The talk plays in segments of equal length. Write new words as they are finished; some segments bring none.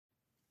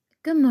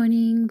Good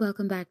morning.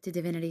 Welcome back to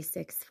Divinity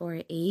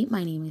 648.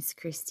 My name is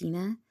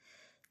Christina.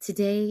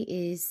 Today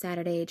is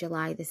Saturday,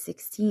 July the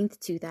 16th,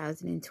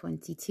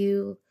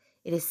 2022.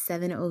 It is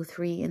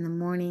 7:03 in the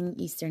morning,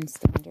 Eastern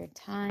Standard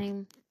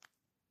Time.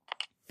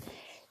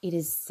 It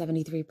is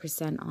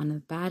 73% on the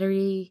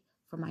battery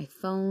for my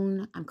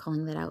phone. I'm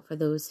calling that out for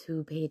those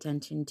who pay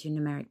attention to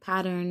numeric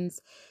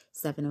patterns.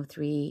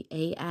 7:03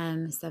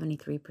 a.m.,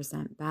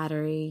 73%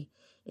 battery.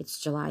 It's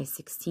July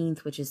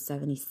 16th, which is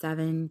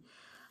 77.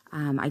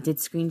 I did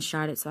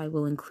screenshot it, so I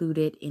will include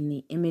it in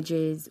the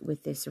images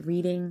with this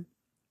reading.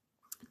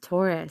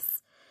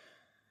 Taurus,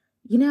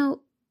 there's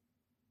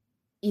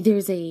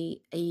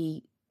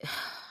a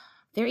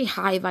very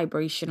high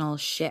vibrational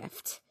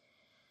shift,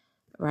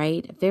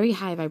 right? A very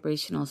high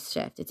vibrational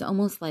shift. It's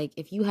almost like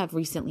if you have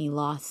recently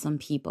lost some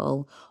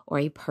people or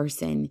a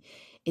person,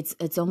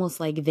 it's almost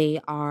like they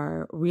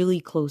are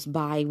really close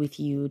by with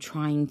you,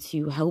 trying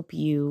to help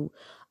you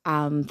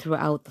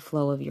throughout the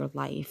flow of your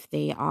life.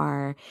 They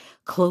are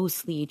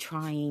closely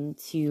trying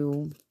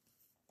to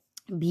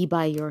be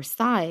by your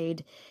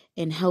side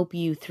and help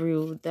you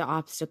through the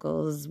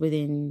obstacles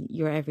within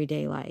your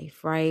everyday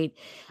life, right?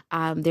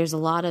 There's a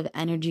lot of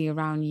energy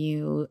around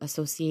you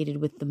associated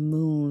with the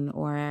moon,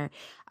 or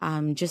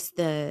just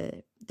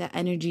the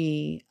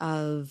energy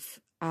of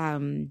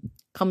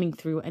coming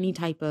through any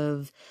type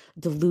of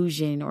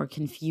delusion or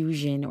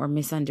confusion or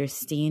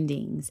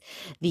misunderstandings.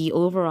 The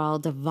overall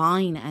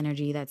divine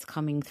energy that's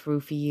coming through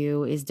for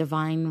you is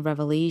divine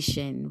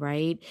revelation,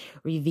 right?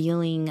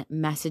 Revealing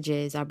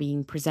messages are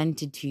being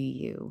presented to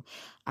you.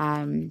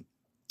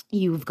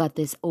 You've got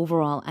this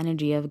overall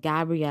energy of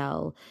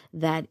Gabrielle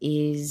that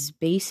is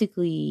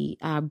basically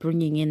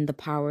bringing in the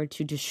power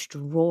to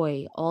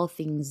destroy all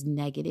things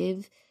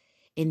negative,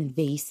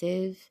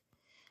 invasive,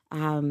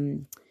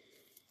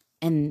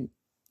 and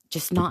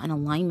just not in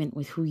alignment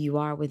with who you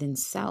are within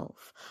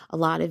self. A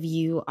lot of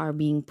you are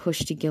being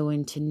pushed to go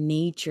into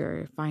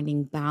nature,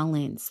 finding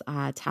balance,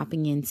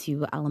 tapping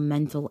into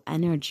elemental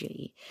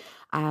energy.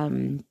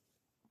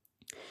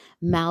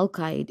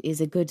 Malachite is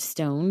a good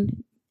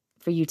stone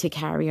for you to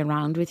carry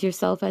around with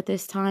yourself at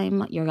this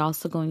time. You're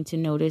also going to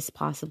notice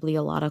possibly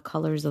a lot of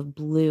colors of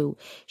blue,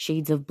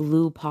 shades of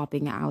blue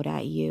popping out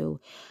at you.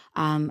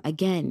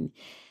 Again,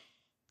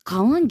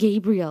 call on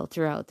Gabriel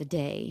throughout the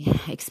day,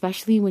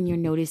 especially when you're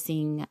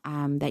noticing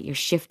that your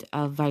shift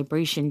of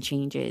vibration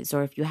changes,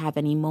 or if you have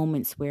any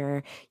moments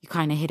where you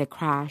kind of hit a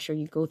crash or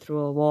you go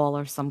through a wall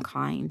or some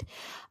kind,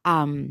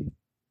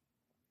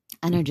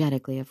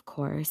 energetically, of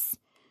course.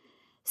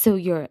 So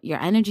your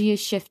energy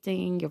is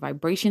shifting, your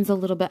vibration's a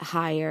little bit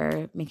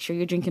higher. Make sure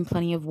you're drinking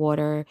plenty of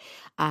water.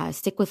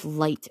 Stick with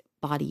light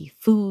body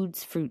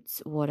foods,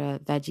 fruits, water,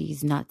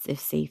 veggies, nuts, if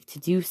safe to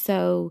do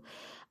so.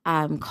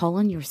 Call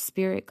on your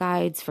spirit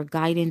guides for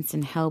guidance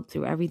and help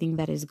through everything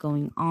that is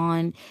going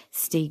on.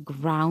 Stay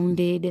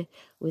grounded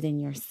within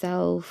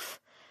yourself.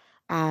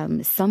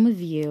 Some of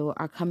you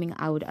are coming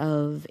out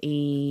of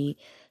a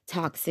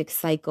toxic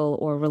cycle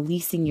or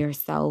releasing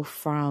yourself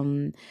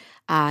from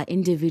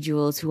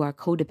individuals who are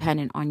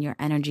codependent on your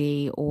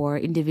energy, or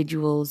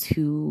individuals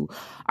who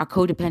are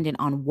codependent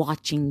on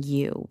watching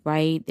you,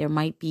 right? There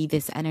might be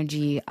this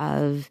energy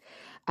of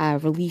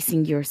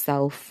releasing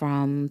yourself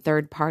from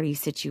third-party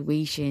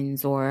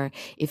situations, or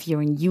if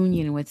you're in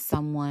union with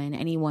someone,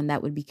 anyone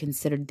that would be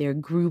considered their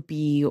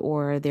groupie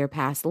or their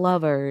past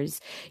lovers,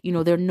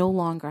 they're no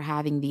longer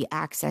having the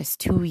access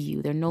to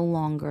you. They're no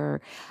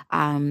longer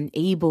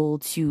able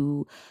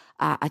to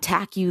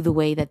attack you the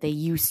way that they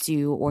used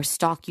to, or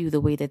stalk you the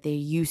way that they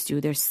used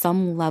to. There's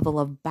some level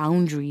of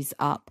boundaries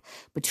up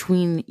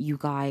between you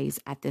guys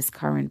at this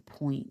current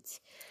point.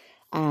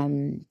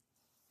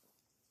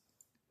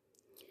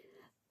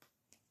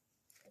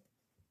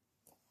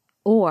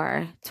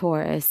 Or,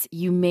 Taurus,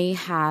 you may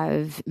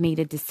have made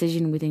a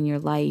decision within your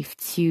life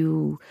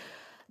to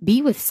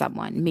be with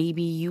someone.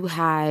 Maybe you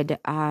had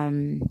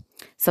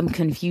some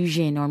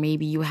confusion, or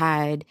maybe you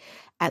had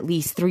at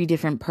least 3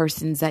 different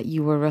persons that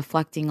you were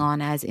reflecting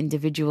on as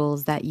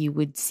individuals that you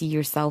would see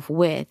yourself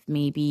with.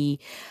 Maybe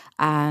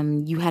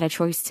you had a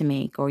choice to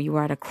make, or you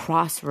were at a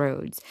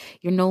crossroads.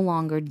 You're no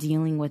longer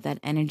dealing with that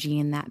energy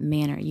in that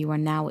manner. You are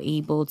now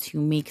able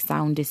to make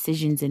sound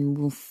decisions and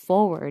move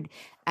forward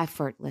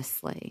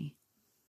effortlessly.